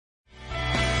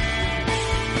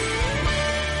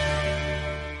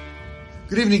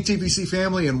Good evening, TPC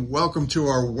family, and welcome to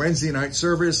our Wednesday night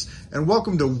service, and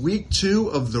welcome to week 2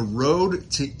 of the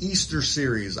Road to Easter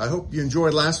series. I hope you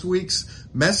enjoyed last week's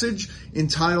message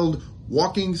entitled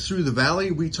Walking Through the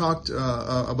Valley. We talked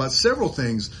about several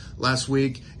things last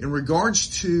week in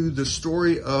regards to the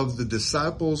story of the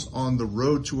disciples on the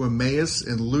road to Emmaus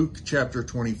in Luke chapter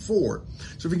 24.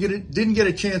 So if you didn't get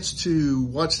a chance to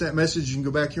watch that message, you can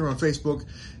go back here on Facebook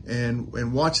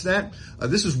and watch that.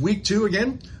 This is week 2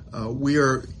 again. We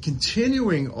are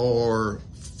continuing our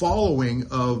following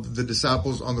of the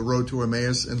disciples on the road to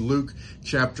Emmaus in Luke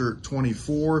chapter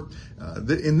 24.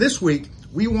 In this week,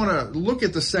 we want to look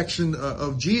at the section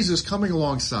of Jesus coming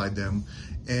alongside them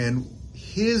and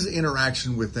his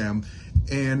interaction with them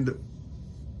and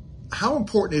how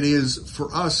important it is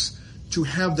for us to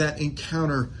have that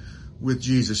encounter with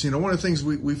Jesus. You know, one of the things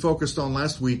we focused on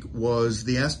last week was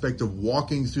the aspect of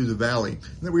walking through the valley,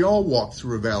 and that we all walk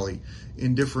through a valley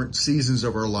in different seasons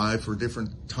of our life or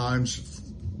different times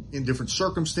in different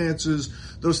circumstances,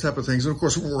 those type of things. And of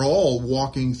course, we're all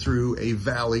walking through a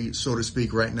valley, so to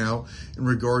speak, right now in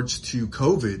regards to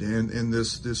COVID and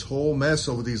this whole mess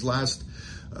over these last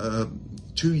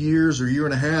 2 years or year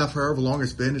and a half, however long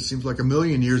it's been. It seems like a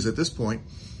million years at this point.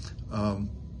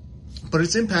 But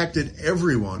it's impacted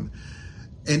everyone.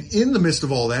 And in the midst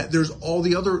of all that, there's all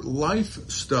the other life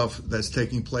stuff that's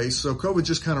taking place. So COVID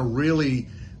just kind of really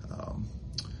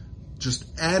just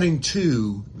adding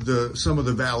to some of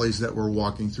the valleys that we're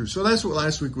walking through. So that's what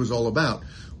last week was all about,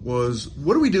 was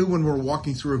what do we do when we're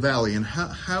walking through a valley, and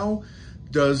how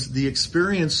does the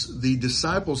experience the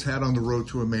disciples had on the road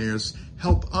to Emmaus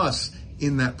help us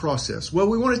in that process? Well,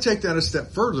 we want to take that a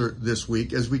step further this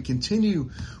week as we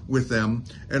continue with them,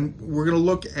 and we're going to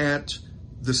look at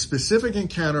the specific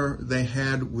encounter they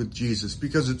had with Jesus,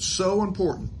 because it's so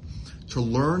important to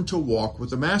learn to walk with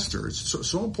the Master. It's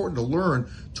so important to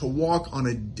learn to walk on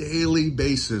a daily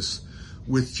basis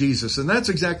with Jesus. And that's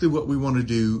exactly what we want to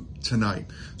do tonight.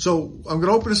 So I'm going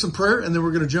to open us in prayer, and then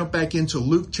we're going to jump back into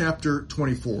Luke chapter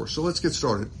 24. So let's get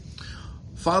started.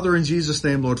 Father, in Jesus'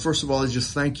 name, Lord, first of all, I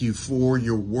just thank you for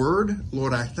your word.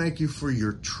 Lord, I thank you for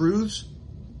your truths.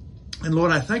 And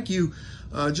Lord, I thank you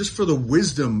just for the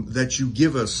wisdom that you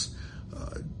give us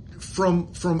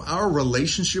from our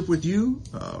relationship with you,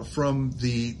 from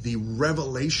the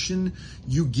revelation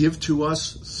you give to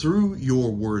us through your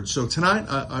word. So tonight,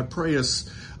 I pray a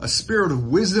spirit of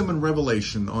wisdom and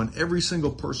revelation on every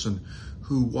single person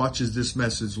who watches this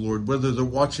message, Lord, whether they're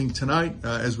watching tonight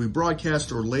as we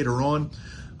broadcast or later on.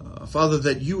 Father,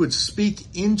 that you would speak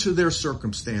into their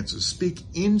circumstances, speak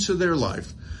into their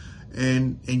life,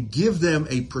 and give them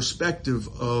a perspective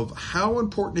of how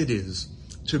important it is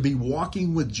to be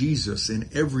walking with Jesus in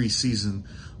every season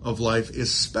of life,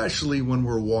 especially when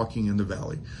we're walking in the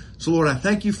valley. So Lord, I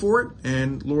thank you for it.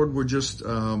 And Lord, we're just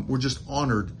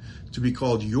honored to be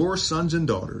called your sons and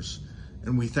daughters.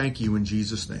 And we thank you in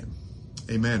Jesus' name.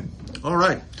 Amen. All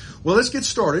right. Well, let's get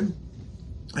started.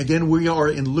 Again, we are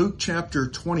in Luke chapter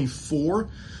 24.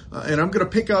 And I'm going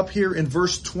to pick up here in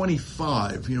verse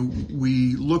 25. You know,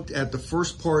 we looked at the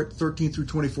first part, 13 through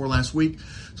 24 last week.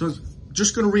 So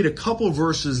just going to read a couple of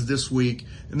verses this week,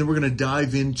 and then we're going to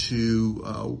dive into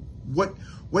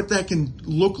what that can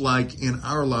look like in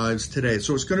our lives today.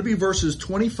 So it's going to be verses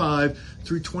 25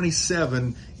 through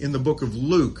 27 in the book of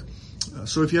Luke.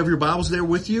 So if you have your Bibles there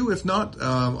with you, if not,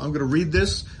 I'm going to read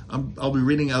this. I'll be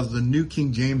reading out of the New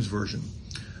King James Version.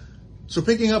 So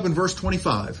picking up in verse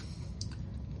 25.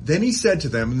 Then he said to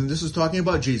them, and this is talking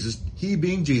about Jesus, he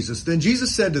being Jesus, then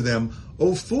Jesus said to them,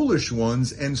 O foolish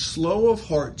ones, and slow of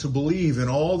heart to believe in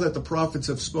all that the prophets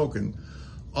have spoken,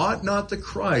 ought not the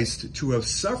Christ to have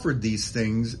suffered these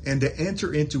things and to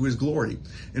enter into his glory?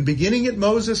 And beginning at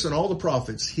Moses and all the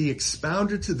prophets, he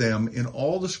expounded to them in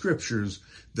all the scriptures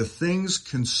the things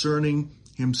concerning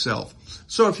himself.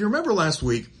 So if you remember last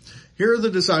week, here are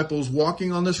the disciples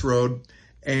walking on this road,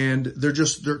 and they're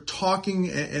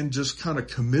talking and just kind of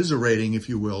commiserating, if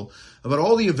you will, about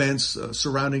all the events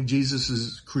surrounding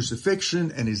Jesus'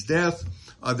 crucifixion and his death.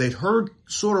 They'd heard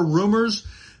sort of rumors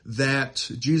that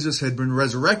Jesus had been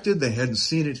resurrected. They hadn't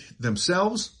seen it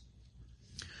themselves.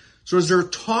 So as they're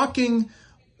talking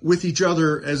with each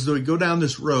other as they go down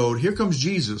this road, here comes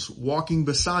Jesus walking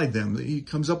beside them. He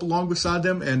comes up along beside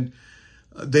them, and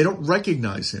they don't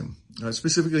recognize him. It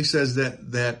specifically says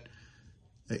that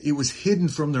it was hidden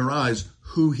from their eyes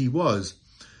who he was.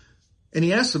 And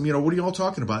he asked them, you know, what are you all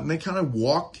talking about? And they kind of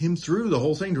walked him through the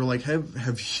whole thing. They're like,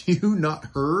 have you not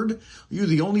heard? Are you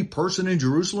the only person in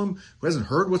Jerusalem who hasn't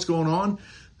heard what's going on?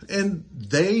 And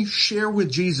they share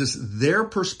with Jesus their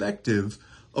perspective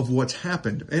of what's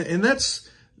happened. And that's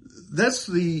that's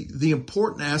the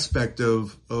important aspect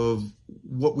of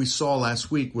what we saw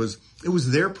last week. Was it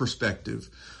was their perspective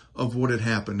of what had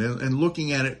happened, and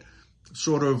looking at it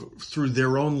sort of through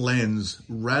their own lens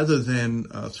rather than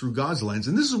through God's lens.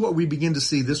 And this is what we begin to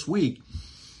see this week,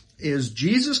 is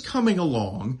Jesus coming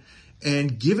along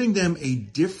and giving them a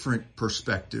different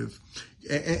perspective.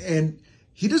 And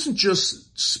he doesn't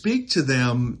just speak to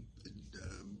them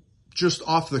just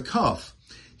off the cuff.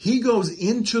 He goes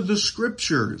into the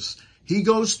scriptures. He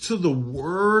goes to the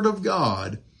Word of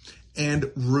God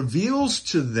and reveals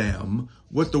to them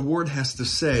what the Word has to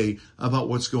say about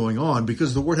what's going on,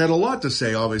 because the Word had a lot to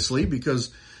say, obviously,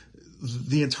 because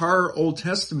the entire Old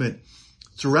Testament,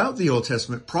 throughout the Old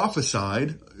Testament,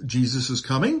 prophesied Jesus is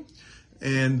coming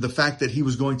and the fact that he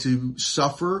was going to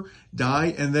suffer,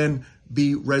 die, and then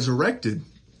be resurrected.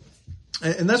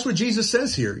 And that's what Jesus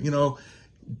says here.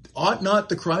 Ought not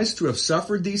the Christ to have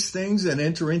suffered these things and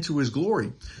enter into his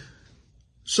glory?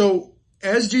 So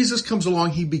as Jesus comes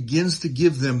along, he begins to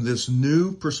give them this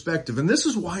new perspective. And this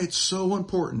is why it's so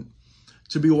important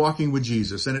to be walking with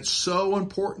Jesus. And it's so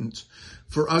important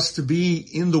for us to be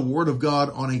in the Word of God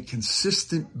on a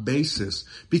consistent basis,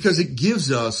 because it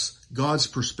gives us God's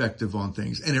perspective on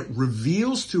things, and it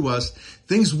reveals to us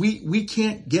things we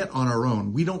can't get on our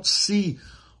own. We don't see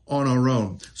on our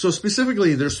own. So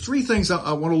specifically, there's three things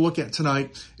I want to look at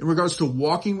tonight in regards to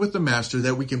walking with the Master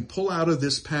that we can pull out of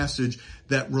this passage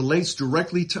that relates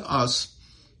directly to us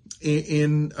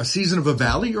in a season of a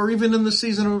valley, or even in the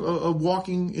season of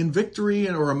walking in victory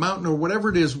or a mountain or whatever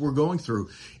it is we're going through.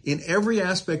 In every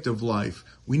aspect of life,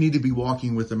 we need to be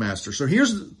walking with the Master. So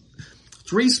here's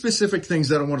three specific things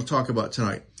that I want to talk about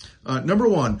tonight. Number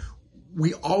one,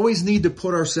 we always need to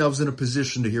put ourselves in a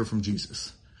position to hear from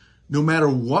Jesus. No matter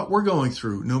what we're going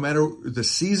through, no matter the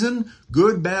season,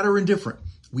 good, bad, or indifferent,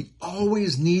 we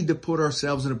always need to put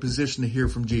ourselves in a position to hear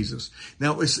from Jesus.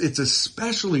 Now, it's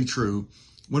especially true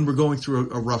when we're going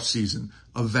through a rough season,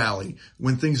 a valley,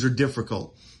 when things are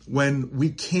difficult, when we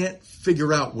can't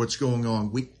figure out what's going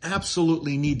on. We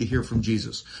absolutely need to hear from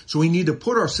Jesus. So we need to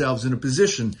put ourselves in a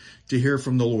position to hear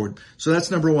from the Lord. So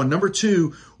that's number one. Number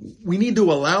two, we need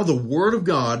to allow the Word of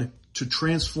God to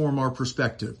transform our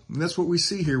perspective. And that's what we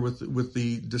see here with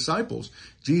the disciples.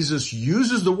 Jesus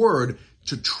uses the Word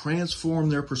to transform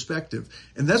their perspective.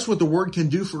 And that's what the Word can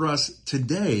do for us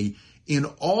today in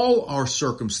all our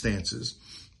circumstances.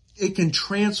 It can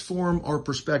transform our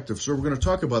perspective. So we're going to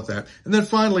talk about that. And then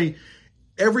finally,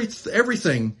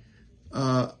 everything,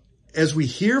 as we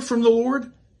hear from the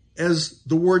Lord, as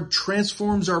the Word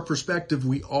transforms our perspective,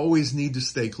 we always need to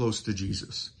stay close to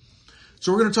Jesus.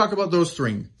 So we're going to talk about those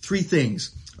three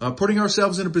things. Putting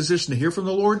ourselves in a position to hear from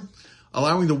the Lord,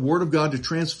 allowing the Word of God to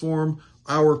transform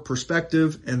our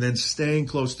perspective, and then staying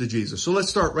close to Jesus. So let's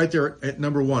start right there at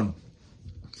number one.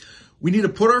 We need to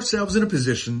put ourselves in a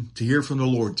position to hear from the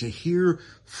Lord, to hear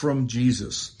from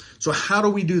Jesus. So how do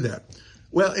we do that?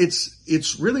 Well,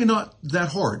 it's really not that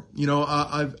hard.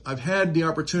 I've had the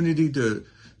opportunity to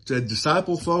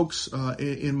disciple folks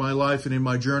in my life and in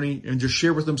my journey, and just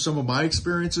share with them some of my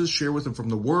experiences, share with them from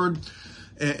the Word.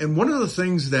 And one of the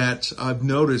things that I've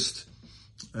noticed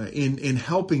in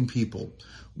helping people,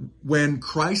 when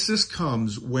crisis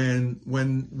comes,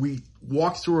 when we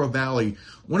walk through a valley,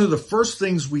 one of the first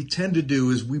things we tend to do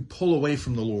is we pull away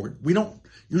from the Lord. We don't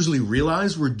usually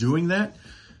realize we're doing that,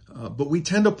 but we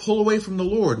tend to pull away from the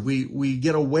Lord. We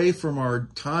get away from our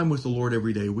time with the Lord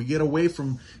every day. We get away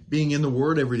from being in the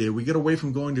Word every day. We get away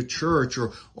from going to church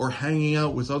or hanging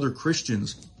out with other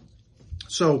Christians.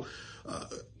 So,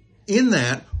 in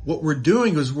that, what we're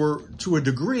doing is to a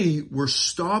degree, we're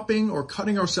stopping or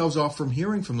cutting ourselves off from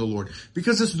hearing from the Lord,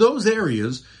 because it's those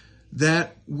areas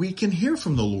that we can hear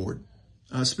from the Lord.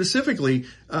 Specifically,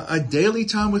 a daily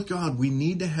time with God. We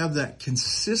need to have that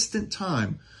consistent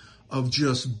time of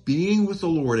just being with the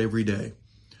Lord every day.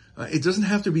 It doesn't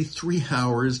have to be 3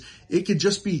 hours. It could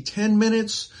just be 10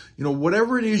 minutes,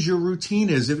 whatever it is your routine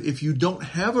is. If you don't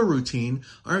have a routine,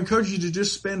 I encourage you to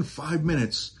just spend 5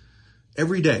 minutes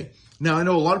every day. Now, I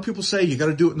know a lot of people say you got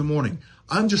to do it in the morning.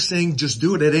 I'm just saying just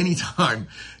do it at any time.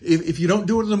 If you don't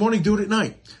do it in the morning, do it at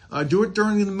night. Do it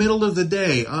during the middle of the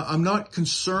day. I'm not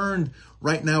concerned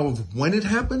right now of when it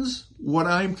happens. What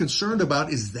I'm concerned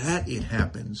about is that it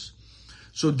happens.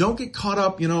 So don't get caught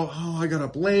up, I got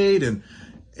up late and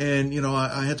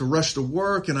I had to rush to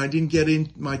work and I didn't get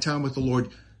in my time with the Lord.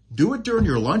 Do it during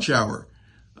your lunch hour.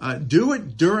 Do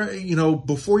it during,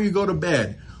 before you go to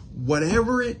bed.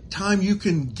 Whatever time you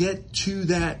can get to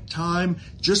that time,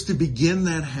 just to begin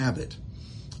that habit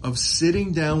of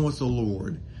sitting down with the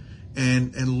Lord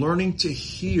and learning to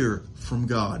hear from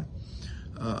God.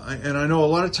 And I know a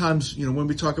lot of times, when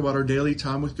we talk about our daily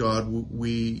time with God,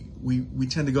 we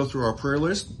tend to go through our prayer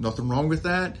list. Nothing wrong with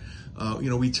that.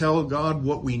 We tell God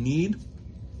what we need.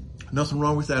 Nothing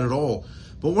wrong with that at all.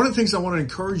 But one of the things I want to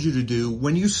encourage you to do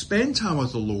when you spend time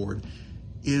with the Lord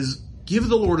is give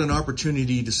the Lord an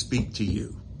opportunity to speak to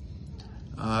you.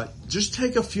 Just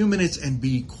take a few minutes and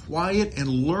be quiet and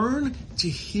learn to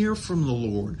hear from the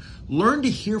Lord. Learn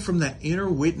to hear from that inner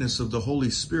witness of the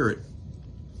Holy Spirit,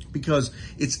 because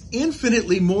it's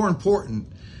infinitely more important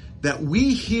that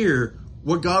we hear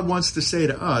what God wants to say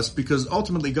to us, because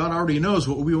ultimately God already knows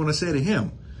what we want to say to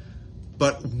Him.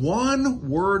 But one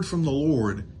word from the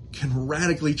Lord can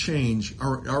radically change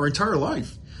our entire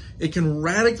life. It can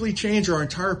radically change our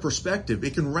entire perspective.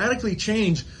 It can radically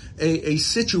change a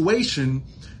situation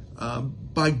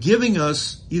by giving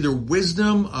us either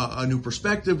wisdom, a new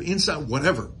perspective, insight,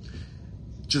 whatever.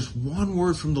 Just one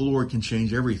word from the Lord can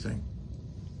change everything.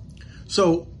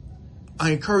 So I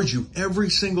encourage you every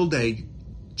single day,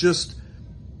 just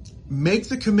make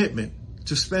the commitment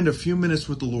to spend a few minutes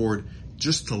with the Lord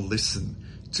just to listen,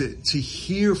 to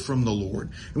hear from the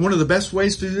Lord. And one of the best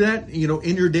ways to do that,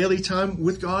 in your daily time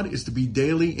with God is to be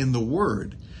daily in the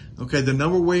Word. Okay, the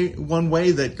one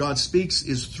way that God speaks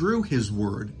is through His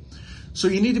Word. So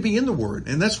you need to be in the Word.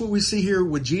 And that's what we see here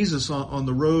with Jesus on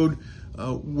the road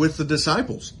with the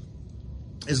disciples.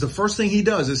 Is the first thing He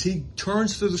does is He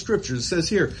turns to the Scriptures. It says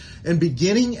here, and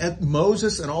beginning at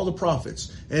Moses and all the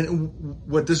prophets. And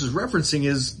what this is referencing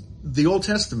is the Old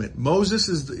Testament. Moses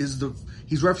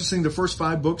he's referencing the first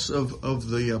 5 books of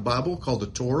the Bible, called the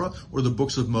Torah, or the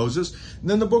books of Moses. And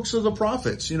then the books of the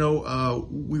prophets.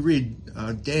 We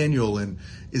read Daniel and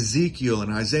Ezekiel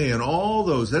and Isaiah and all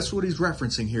those. That's what he's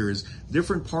referencing here, is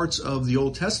different parts of the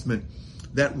Old Testament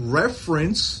that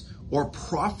reference or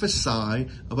prophesy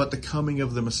about the coming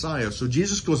of the Messiah. So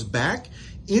Jesus goes back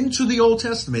into the Old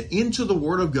Testament, into the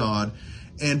Word of God,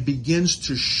 and begins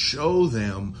to show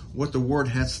them what the Word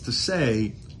has to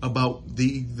say about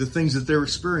the things that they're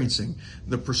experiencing,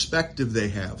 the perspective they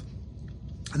have.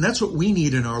 And that's what we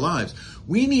need in our lives.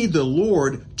 We need the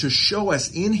Lord to show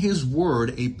us in His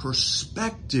Word a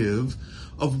perspective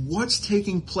of what's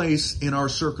taking place in our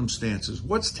circumstances,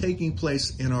 what's taking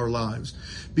place in our lives.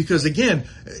 Because again,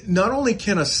 not only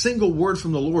can a single word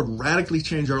from the Lord radically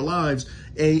change our lives,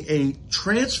 a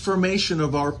transformation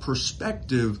of our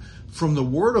perspective from the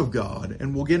Word of God,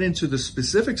 and we'll get into the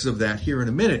specifics of that here in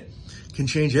a minute, can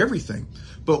change everything.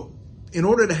 But in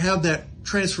order to have that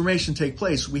transformation take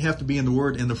place, we have to be in the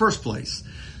Word in the first place.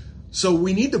 So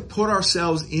we need to put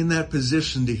ourselves in that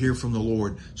position to hear from the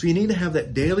Lord. So you need to have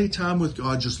that daily time with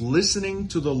God, just listening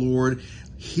to the Lord,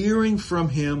 hearing from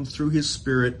Him through His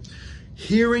Spirit,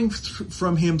 hearing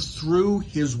from Him through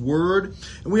His Word.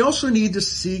 And we also need to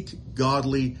seek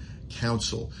godly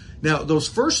counsel. Now, those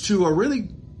first two are really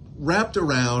wrapped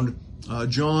around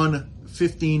John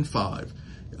 15:5.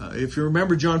 If you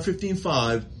remember John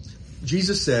 15:5,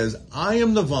 Jesus says, I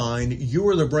am the vine, you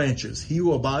are the branches. He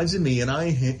who abides in me and I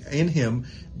in him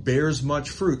bears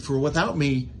much fruit. For without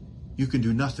me, you can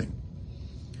do nothing.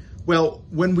 Well,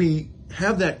 when we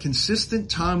have that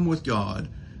consistent time with God,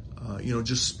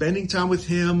 just spending time with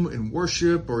Him in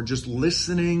worship, or just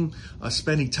listening,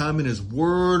 spending time in His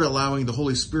Word, allowing the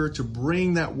Holy Spirit to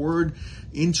bring that Word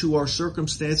into our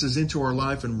circumstances, into our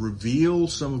life, and reveal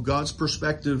some of God's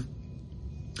perspective.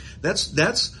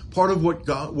 That's part of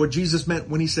what Jesus meant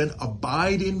when He said,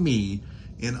 abide in me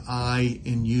and I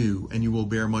in you, and you will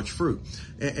bear much fruit.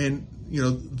 And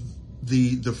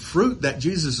the fruit that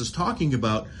Jesus is talking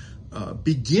about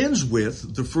begins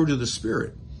with the fruit of the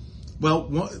Spirit. Well,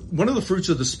 one of the fruits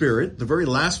of the Spirit, the very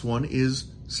last one, is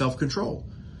self-control.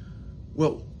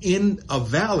 Well, in a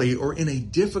valley or in a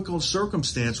difficult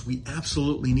circumstance, we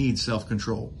absolutely need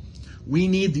self-control. We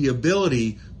need the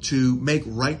ability to make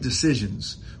right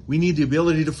decisions. We need the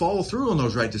ability to follow through on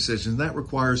those right decisions. That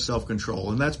requires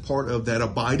self-control. And that's part of that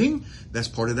abiding. That's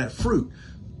part of that fruit.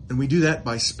 And we do that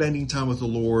by spending time with the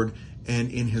Lord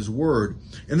and in His Word.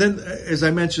 And then, as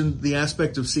I mentioned, the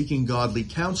aspect of seeking godly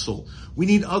counsel. We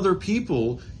need other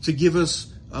people to give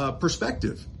us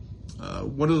perspective.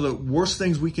 One of the worst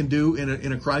things we can do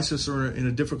in a crisis or in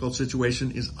a difficult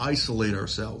situation is isolate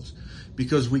ourselves,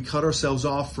 because we cut ourselves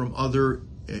off from other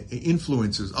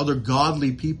influences, other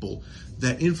godly people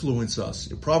that influence us.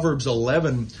 Proverbs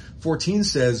 11:14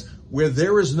 says, where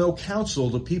there is no counsel,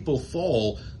 the people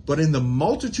fall, but in the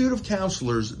multitude of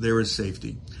counselors, there is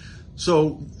safety.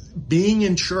 So being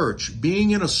in church,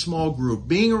 being in a small group,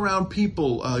 being around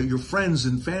people, your friends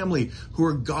and family who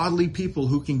are godly people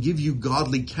who can give you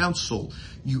godly counsel,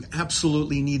 you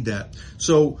absolutely need that.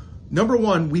 So Number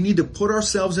one, we need to put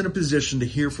ourselves in a position to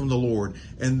hear from the Lord.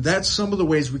 And that's some of the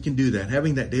ways we can do that.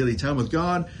 Having that daily time with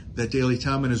God, that daily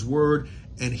time in His Word,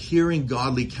 and hearing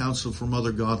godly counsel from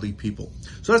other godly people.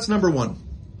 So that's number one.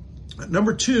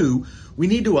 Number two, we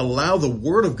need to allow the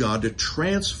Word of God to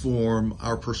transform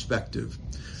our perspective.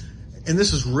 And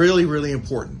this is really, really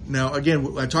important. Now,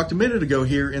 again, I talked a minute ago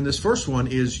here in this first one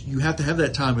is you have to have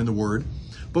that time in the Word.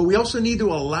 But we also need to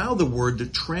allow the Word to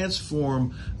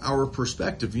transform our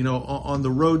perspective. You know, on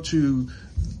the road that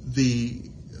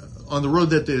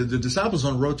the disciples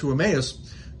on the road to Emmaus,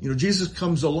 you know, Jesus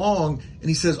comes along and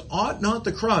He says, ought not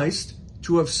the Christ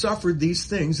to have suffered these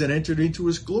things and entered into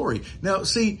His glory? Now,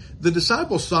 see, the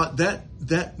disciples thought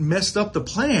that messed up the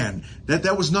plan,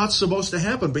 that was not supposed to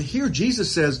happen. But here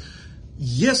Jesus says,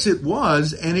 yes, it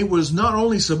was. And it was not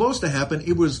only supposed to happen,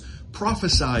 it was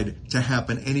prophesied to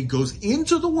happen. And He goes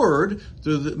into the Word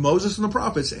through Moses and the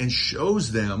prophets and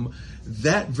shows them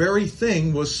that very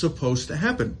thing was supposed to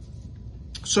happen.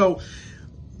 So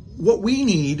what we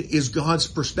need is God's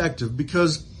perspective,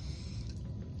 because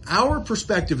our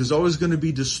perspective is always going to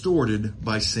be distorted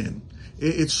by sin.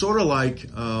 It's sort of like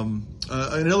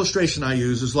an illustration I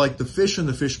use is like the fish in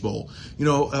the fishbowl. You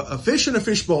know, a fish in a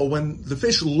fishbowl, when the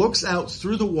fish looks out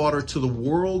through the water to the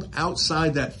world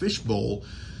outside that fishbowl,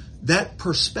 that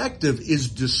perspective is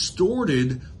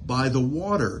distorted by the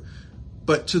water.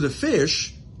 But to the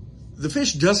fish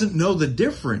doesn't know the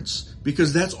difference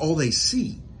because that's all they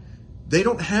see. They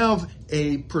don't have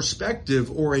a perspective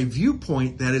or a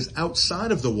viewpoint that is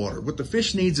outside of the water. What the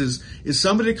fish needs is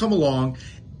somebody to come along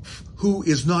who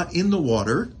is not in the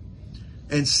water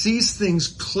and sees things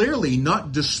clearly,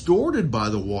 not distorted by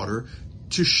the water,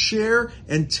 to share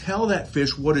and tell that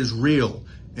fish what is real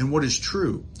and what is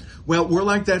true. Well, we're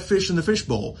like that fish in the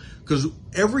fishbowl, because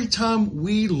every time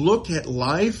we look at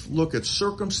life, look at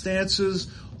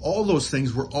circumstances, all those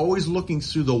things, we're always looking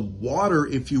through the water,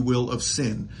 if you will, of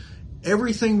sin.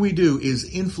 Everything we do is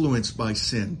influenced by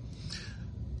sin.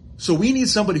 So we need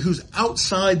somebody who's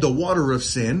outside the water of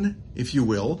sin, if you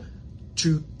will,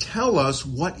 to tell us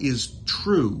what is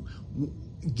true.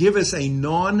 Give us a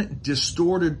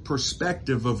non-distorted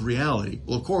perspective of reality.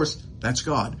 Well, of course, that's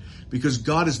God, because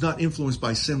God is not influenced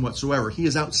by sin whatsoever. He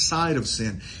is outside of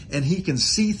sin, and He can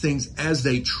see things as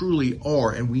they truly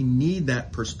are, and we need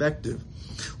that perspective.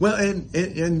 Well, and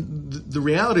the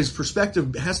reality is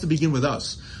perspective has to begin with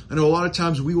us. I know a lot of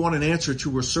times we want an answer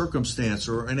to a circumstance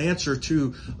or an answer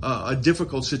to a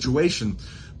difficult situation,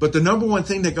 but the number one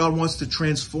thing that God wants to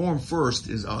transform first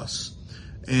is us.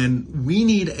 And we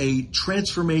need a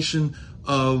transformation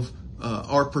of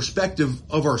our perspective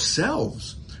of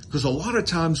ourselves. Because a lot of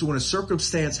times when a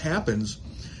circumstance happens,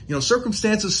 you know,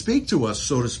 circumstances speak to us,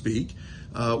 so to speak,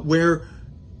 where,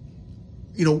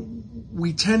 you know,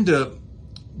 we tend to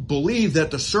believe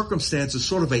that the circumstance is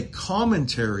sort of a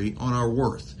commentary on our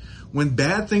worth. When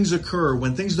bad things occur,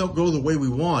 when things don't go the way we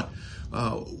want,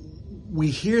 we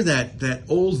hear that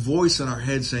old voice in our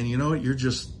head saying, you know what, you're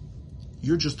just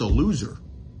a loser.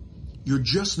 You're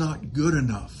just not good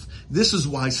enough. This is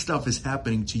why stuff is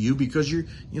happening to you, because you're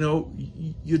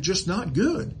just not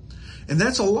good. And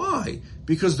that's a lie,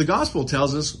 because the gospel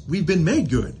tells us we've been made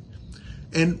good.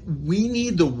 And we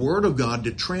need the Word of God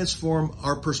to transform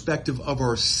our perspective of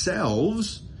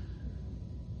ourselves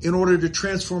in order to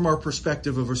transform our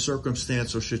perspective of a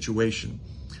circumstance or situation.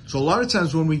 So a lot of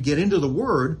times when we get into the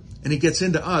Word and it gets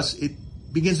into us, it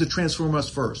begins to transform us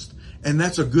first. And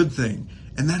that's a good thing.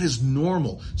 And that is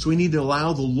normal. So we need to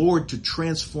allow the Lord to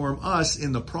transform us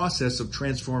in the process of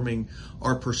transforming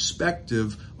our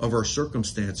perspective of our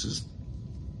circumstances.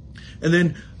 And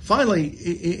then finally,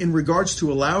 in regards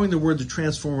to allowing the Word to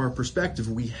transform our perspective,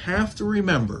 we have to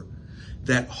remember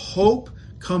that hope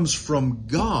comes from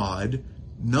God,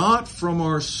 not from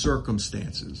our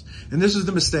circumstances. And this is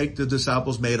the mistake the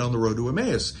disciples made on the road to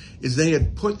Emmaus, is they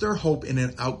had put their hope in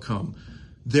an outcome,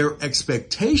 their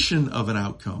expectation of an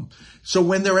outcome. So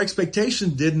when their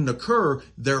expectation didn't occur,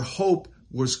 their hope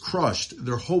was crushed.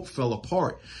 Their hope fell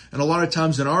apart. And a lot of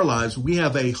times in our lives, we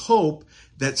have a hope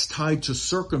that's tied to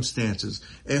circumstances,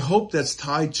 a hope that's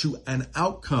tied to an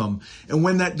outcome. And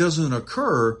when that doesn't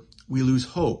occur, we lose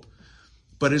hope.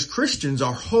 But as Christians,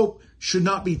 our hope should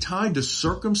not be tied to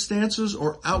circumstances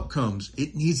or outcomes.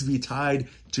 It needs to be tied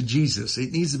to Jesus.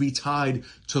 It needs to be tied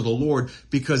to the Lord,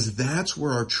 because that's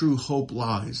where our true hope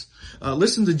lies.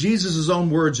 Listen to Jesus' own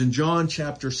words in John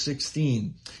chapter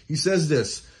 16. He says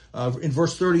this in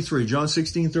verse 33, John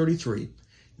 16:33.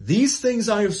 These things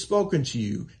I have spoken to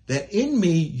you, that in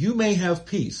me you may have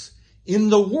peace.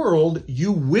 In the world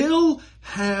you will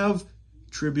have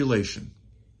tribulation.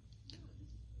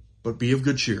 But be of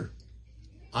good cheer.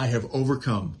 I have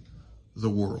overcome the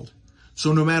world.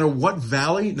 So no matter what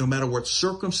valley, no matter what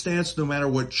circumstance, no matter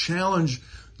what challenge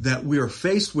that we are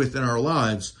faced with in our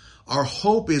lives, our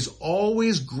hope is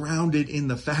always grounded in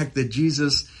the fact that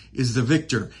Jesus is the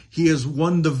victor. He has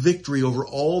won the victory over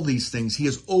all these things. He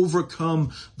has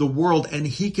overcome the world, and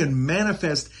he can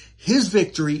manifest his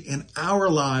victory in our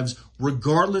lives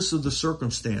regardless of the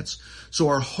circumstance. So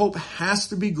our hope has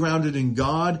to be grounded in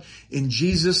God, in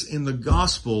Jesus, in the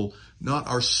gospel, not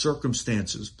our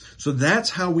circumstances. So that's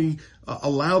how we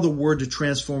allow the word to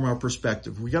transform our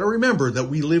perspective. We got to remember that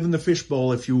we live in the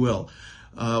fishbowl, if you will.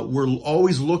 We're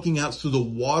always looking out through the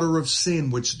water of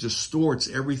sin, which distorts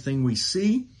everything we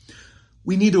see.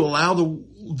 We need to allow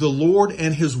the Lord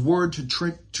and his word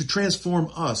to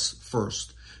transform us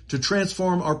first, to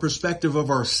transform our perspective of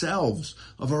ourselves,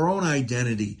 of our own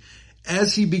identity.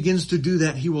 As he begins to do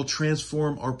that, he will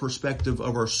transform our perspective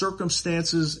of our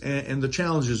circumstances and the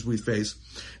challenges we face.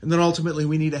 And then ultimately,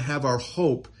 we need to have our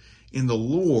hope in the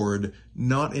Lord,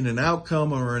 not in an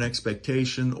outcome or an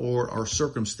expectation or our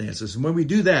circumstances. And when we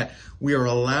do that, we are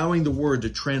allowing the word to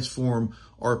transform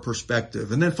our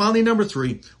perspective. And then finally, number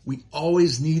 3, we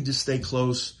always need to stay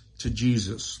close to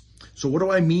Jesus. So what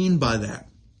do I mean by that?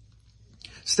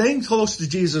 Staying close to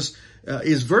Jesus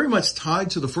is very much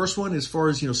tied to the first one as far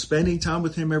as, spending time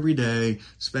with him every day,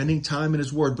 spending time in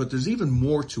his word. But there's even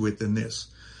more to it than this.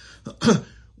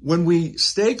 When we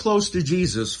stay close to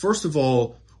Jesus, first of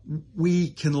all,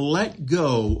 we can let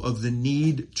go of the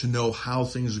need to know how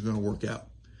things are going to work out.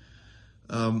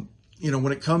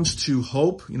 When it comes to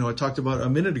hope, I talked about a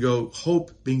minute ago,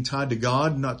 hope being tied to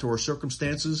God, not to our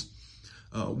circumstances.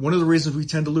 One of the reasons we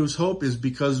tend to lose hope is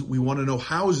because we want to know,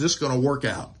 how is this going to work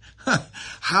out?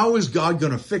 How is God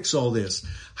going to fix all this?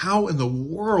 How in the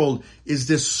world is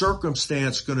this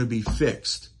circumstance going to be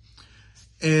fixed?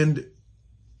 And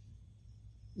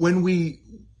when we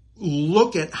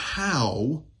look at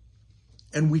how,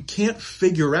 and we can't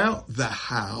figure out the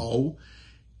how,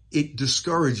 it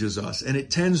discourages us, and it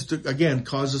tends to, again,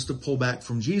 cause us to pull back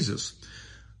from Jesus.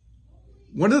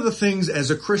 One of the things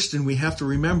as a Christian we have to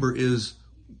remember is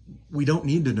we don't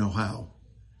need to know how.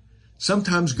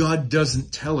 Sometimes God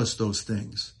doesn't tell us those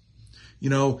things.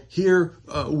 Here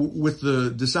with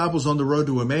the disciples on the road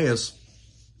to Emmaus,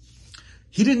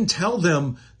 he didn't tell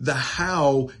them the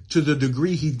how to the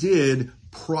degree he did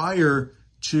prior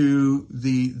to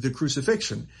the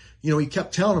crucifixion. He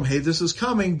kept telling them, hey, this is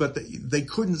coming, but they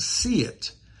couldn't see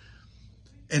it.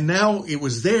 And now it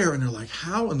was there, and they're like,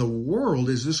 how in the world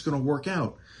is this going to work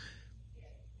out?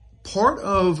 Part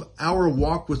of our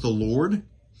walk with the Lord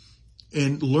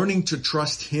and learning to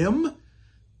trust him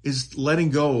is letting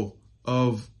go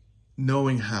of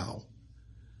knowing how.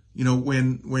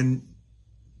 When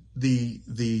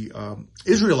the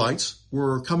Israelites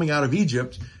were coming out of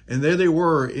Egypt, and there they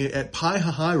were at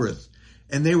Pi-Hahiroth,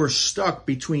 and they were stuck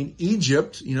between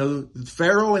Egypt,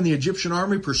 Pharaoh and the Egyptian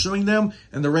army pursuing them,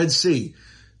 and the Red Sea.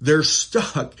 They're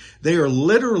stuck. They are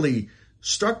literally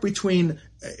stuck between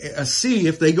a sea.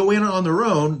 If they go in on their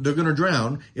own, they're going to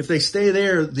drown. If they stay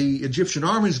there, the Egyptian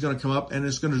army is going to come up and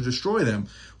it's going to destroy them.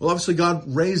 Well, obviously God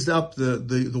raised up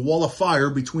the wall of fire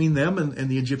between them and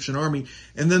the Egyptian army.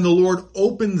 And then the Lord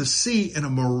opened the sea in a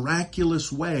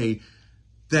miraculous way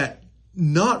that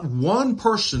not one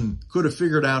person could have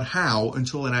figured out how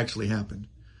until it actually happened.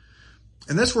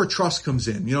 And that's where trust comes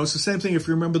in. It's the same thing if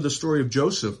you remember the story of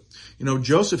Joseph.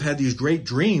 Joseph had these great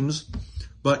dreams,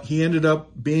 but he ended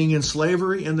up being in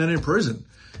slavery and then in prison.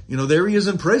 There he is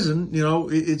in prison.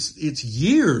 It's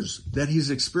years that he's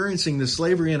experiencing this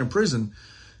slavery and in prison.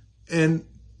 And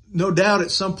no doubt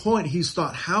at some point he's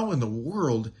thought, how in the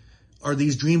world are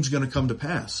these dreams going to come to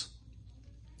pass?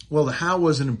 Well, the how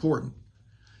wasn't important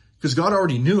because God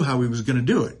already knew how he was going to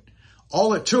do it.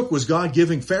 All it took was God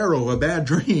giving Pharaoh a bad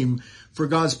dream for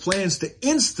God's plans to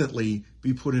instantly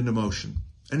be put into motion.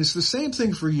 And it's the same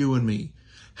thing for you and me.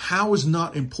 How is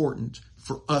not important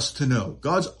for us to know.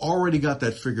 God's already got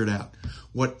that figured out.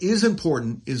 What is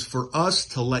important is for us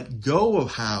to let go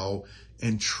of how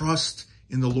and trust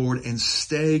in the Lord and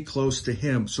stay close to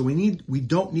him. So we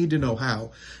don't need to know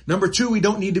how. Number 2, we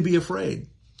don't need to be afraid.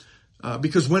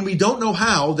 Because when we don't know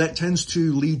how, that tends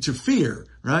to lead to fear,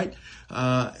 right?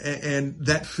 And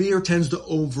that fear tends to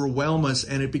overwhelm us,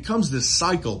 and it becomes this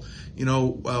cycle.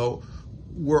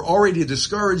 We're already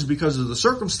discouraged because of the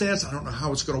circumstance. I don't know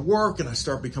how it's going to work, and I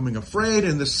start becoming afraid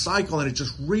in this cycle, and it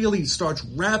just really starts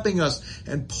wrapping us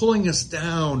and pulling us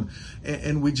down,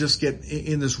 and we just get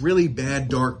in this really bad,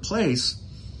 dark place.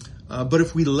 But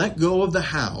if we let go of the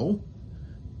how,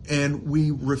 and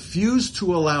we refuse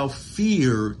to allow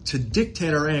fear to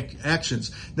dictate our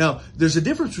actions. Now, there's a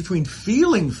difference between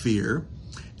feeling fear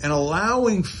and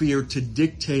allowing fear to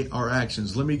dictate our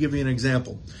actions. Let me give you an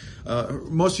example.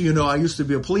 Most of you know I used to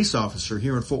be a police officer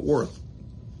here in Fort Worth.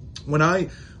 When I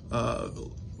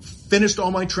finished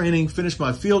all my training, finished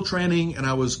my field training, and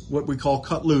I was what we call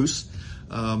cut loose,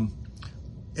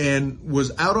 and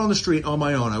was out on the street on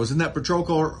my own. I was in that patrol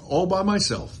car all by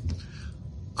myself.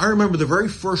 I remember the very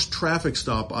first traffic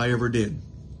stop I ever did.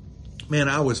 Man,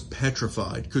 I was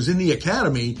petrified, because in the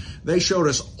academy, they showed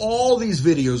us all these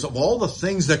videos of all the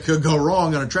things that could go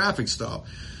wrong on a traffic stop.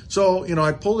 So,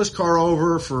 I pull this car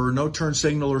over for no turn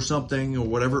signal or something, or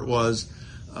whatever it was.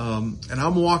 And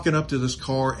I'm walking up to this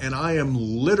car, and I am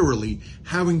literally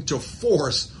having to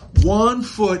force one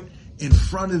foot in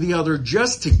front of the other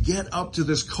just to get up to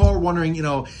this car, wondering,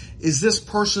 is this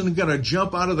person going to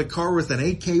jump out of the car with an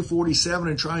AK-47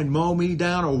 and try and mow me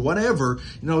down or whatever?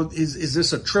 Is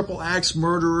this a triple axe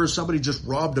murder, or somebody just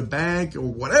robbed a bank or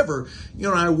whatever?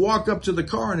 I walk up to the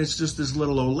car, and it's just this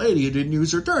little old lady who didn't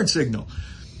use her turn signal.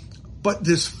 But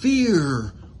this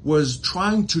fear was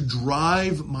trying to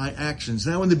drive my actions.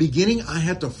 Now, in the beginning, I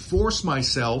had to force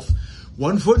myself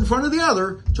one foot in front of the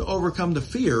other to overcome the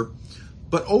fear.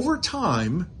 But over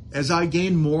time, as I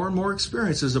gained more and more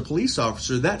experience as a police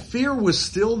officer, that fear was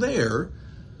still there.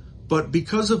 But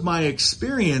because of my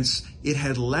experience, it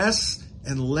had less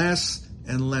and less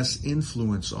and less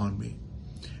influence on me.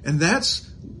 And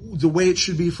that's the way it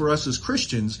should be for us as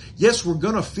Christians. Yes, we're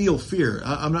going to feel fear.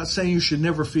 I'm not saying you should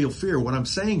never feel fear. What I'm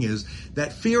saying is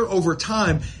that fear over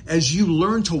time, as you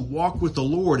learn to walk with the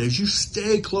Lord, as you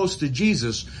stay close to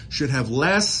Jesus, should have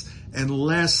less and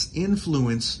less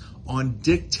influence on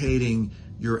dictating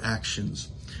your actions.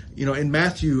 In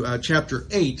Matthew chapter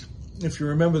 8, if you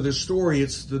remember this story,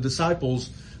 it's the disciples,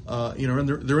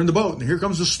 and they're in the boat, and here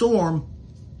comes a storm,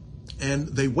 and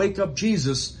they wake up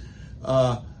Jesus,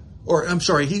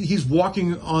 he's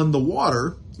walking on the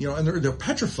water, and they're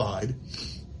petrified.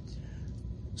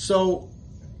 So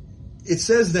it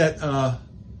says that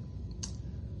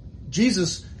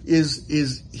Jesus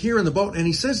is here in the boat, and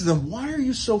he says to them, "Why are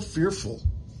you so fearful?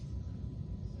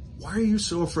 Why are you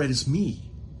so afraid? It's me."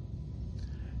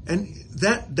 And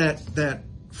that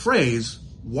phrase,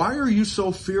 "Why are you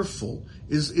so fearful?"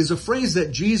 is a phrase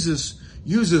that Jesus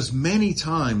uses many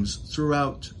times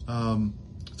throughout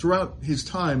his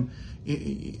time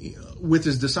with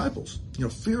his disciples.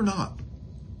 Fear not.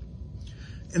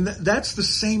 And that's the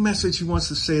same message he wants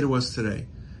to say to us today.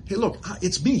 Hey, look,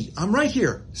 it's me. I'm right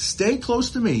here. Stay close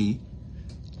to me.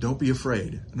 Don't be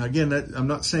afraid. And again, I'm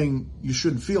not saying you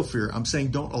shouldn't feel fear. I'm saying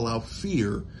don't allow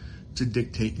fear to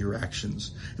dictate your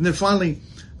actions. And then finally,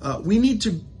 we need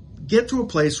to get to a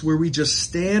place where we just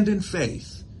stand in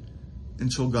faith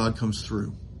until God comes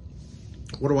through.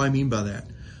 What do I mean by that?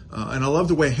 And I love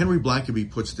the way Henry Blackaby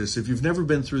puts this. If you've never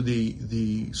been through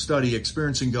the study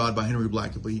Experiencing God by Henry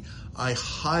Blackaby, I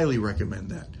highly recommend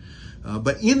that.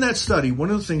 But in that study, one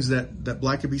of the things that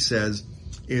Blackaby says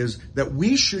is that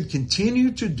we should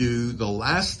continue to do the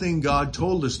last thing God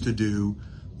told us to do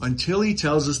until he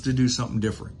tells us to do something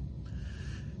different.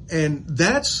 And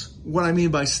that's what I mean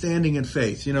by standing in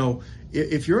faith.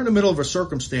 If you're in the middle of a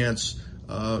circumstance,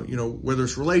 whether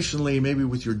it's relationally, maybe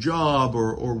with your job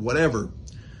or whatever,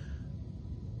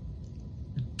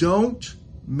 don't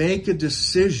make a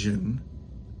decision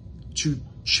to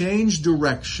change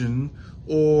direction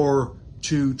or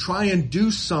to try and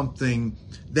do something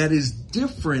that is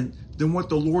different than what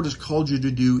the Lord has called you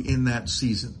to do in that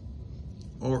season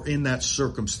or in that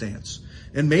circumstance.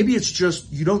 And maybe it's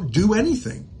just you don't do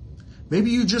anything.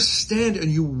 Maybe you just stand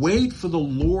and you wait for the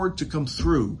Lord to come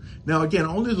through. Now, again,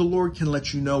 only the Lord can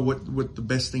let you know what the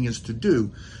best thing is to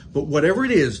do. But whatever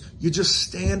it is, you just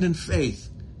stand in faith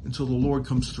until the Lord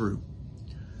comes through.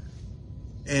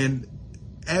 And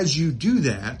as you do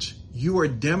that, you are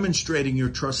demonstrating your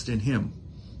trust in him.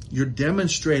 You're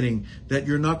demonstrating that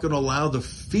you're not going to allow the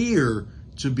fear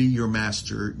to be your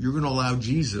master. You're going to allow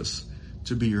Jesus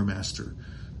to be your master.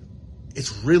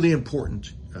 It's really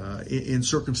important in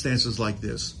circumstances like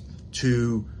this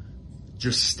to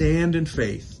just stand in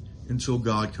faith until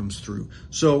God comes through.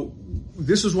 So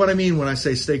this is what I mean when I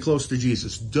say stay close to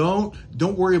Jesus. Don't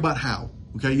worry about how.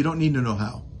 Okay, you don't need to know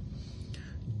how.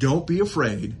 Don't be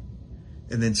afraid,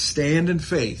 and then stand in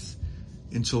faith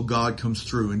until God comes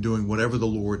through and doing whatever the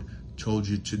Lord told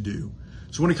you to do.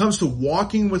 So when it comes to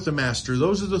walking with the Master,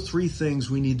 those are the three things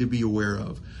we need to be aware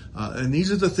of. And these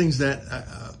are the things that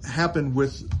happened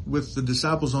with the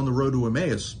disciples on the road to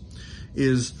Emmaus.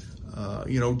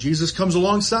 Jesus comes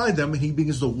alongside them and he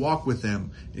begins to walk with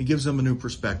them. He gives them a new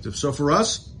perspective. So for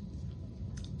us,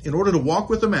 in order to walk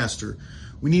with the Master,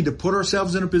 we need to put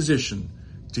ourselves in a position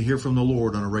to hear from the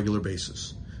Lord on a regular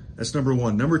basis. That's number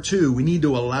one. Number two, we need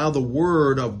to allow the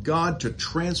Word of God to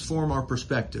transform our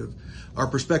perspective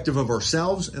of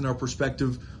ourselves and our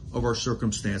perspective of our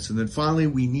circumstance. And then finally,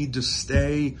 we need to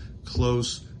stay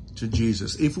close to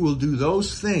Jesus. If we'll do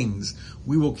those things,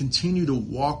 we will continue to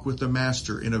walk with the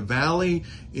Master in a valley,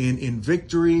 in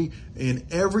victory, in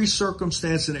every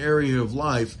circumstance and area of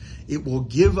life. It will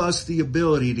give us the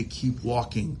ability to keep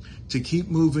walking, to keep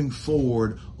moving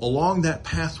forward along that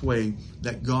pathway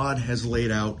that God has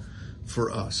laid out for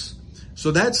us.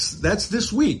 So that's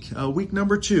this week, week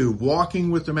number 2, walking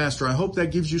with the Master. I hope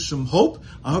that gives you some hope.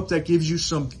 I hope that gives you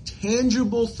some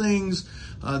tangible things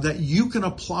that you can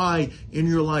apply in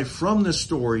your life from the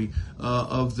story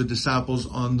of the disciples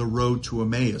on the road to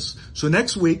Emmaus. So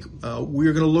next week,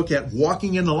 we're going to look at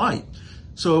walking in the light.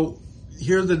 So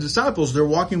here are the disciples. They're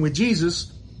walking with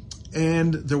Jesus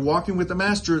and they're walking with the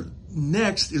Master.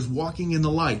 Next is walking in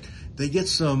the light. They get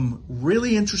some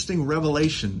really interesting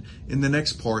revelation in the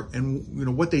next part, and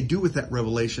what they do with that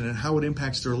revelation and how it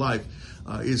impacts their life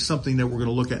is something that we're going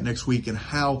to look at next week, and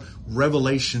how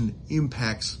revelation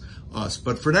impacts us.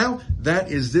 But for now, that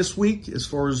is this week as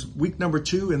far as week number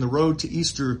 2 in the Road to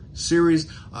Easter series.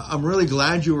 I'm really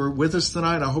glad you were with us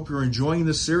tonight. I hope you're enjoying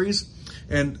this series,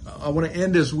 and I want to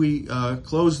end as we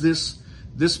close this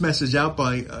message out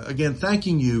by again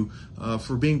thanking you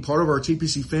for being part of our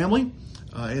TPC family.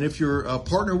 And if you're a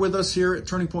partner with us here at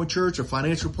Turning Point Church, a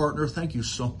financial partner, thank you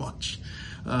so much.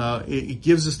 It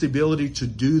gives us the ability to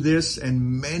do this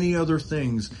and many other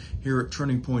things here at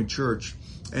Turning Point Church.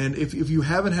 And if you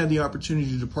haven't had the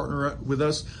opportunity to partner with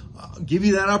us, I'll give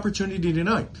you that opportunity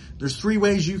tonight. There's 3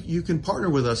 ways you can partner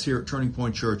with us here at Turning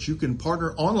Point Church. You can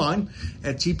partner online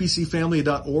at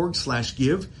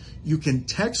tpcfamily.org/give. You can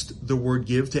text the word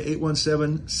give to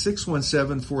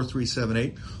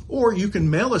 817-617-4378, or you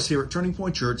can mail us here at Turning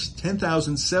Point Church,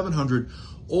 10,700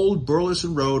 Old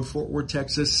Burleson Road, Fort Worth,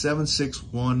 Texas,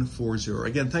 76140.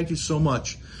 Again, thank you so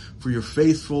much for your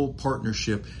faithful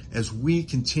partnership as we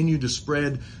continue to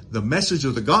spread the message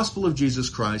of the gospel of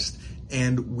Jesus Christ,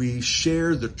 and we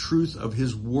share the truth of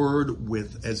His Word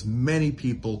with as many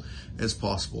people as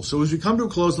possible. So as we come to a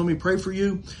close, let me pray for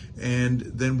you, and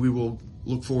then we will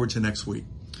look forward to next week.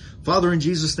 Father, in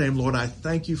Jesus' name, Lord, I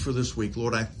thank you for this week.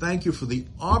 Lord, I thank you for the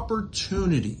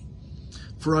opportunity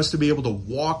for us to be able to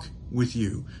walk with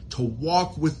you, to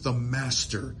walk with the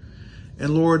Master.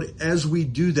 And Lord, as we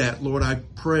do that, Lord, I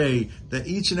pray that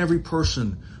each and every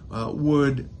person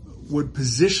would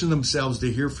position themselves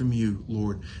to hear from you,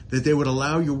 Lord, that they would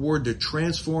allow your word to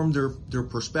transform their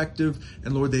perspective,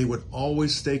 and Lord, they would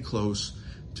always stay close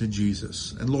to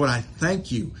Jesus. And Lord, I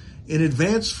thank you in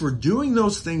advance for doing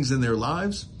those things in their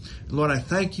lives. And Lord, I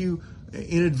thank you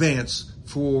in advance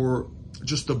for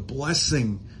just the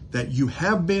blessing that you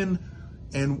have been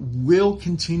and will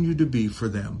continue to be for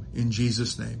them. In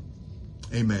Jesus' name,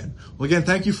 amen. Well, again,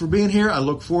 thank you for being here. I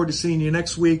look forward to seeing you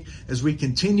next week as we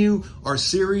continue our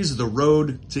series, The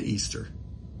Road to Easter.